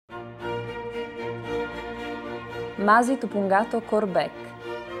Masi Tupungato Corbec.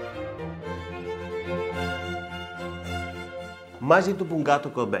 Masi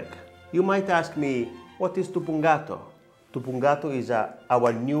Tupungato Corbec. You might ask me, what is Tupungato? Tupungato is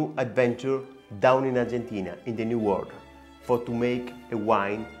our new adventure down in Argentina, in the New World, for to make a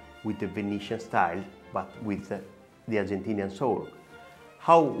wine with the Venetian style, but with the Argentinian soul.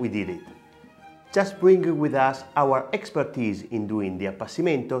 How we did it? Just bring with us our expertise in doing the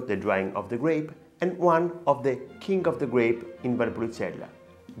appassimento, the drying of the grape, and one of the king of the grape in Valpolicella,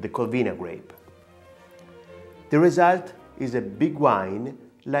 the Corvina grape. The result is a big wine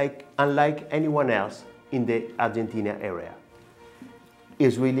unlike anyone else in the Argentina area.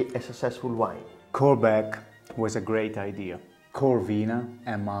 It's really a successful wine. Corbec was a great idea. Corvina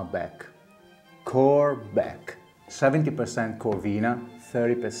and Malbec. Corbec. 70% Corvina,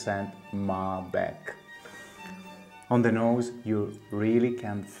 30% Malbec. On the nose, you really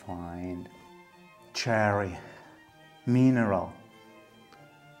can find cherry, mineral,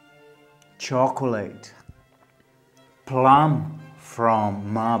 chocolate, plum from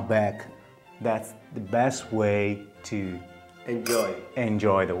Malbec. That's the best way to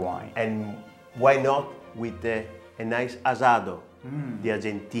enjoy the wine. And why not with a nice asado, the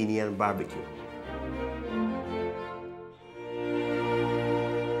Argentinian barbecue.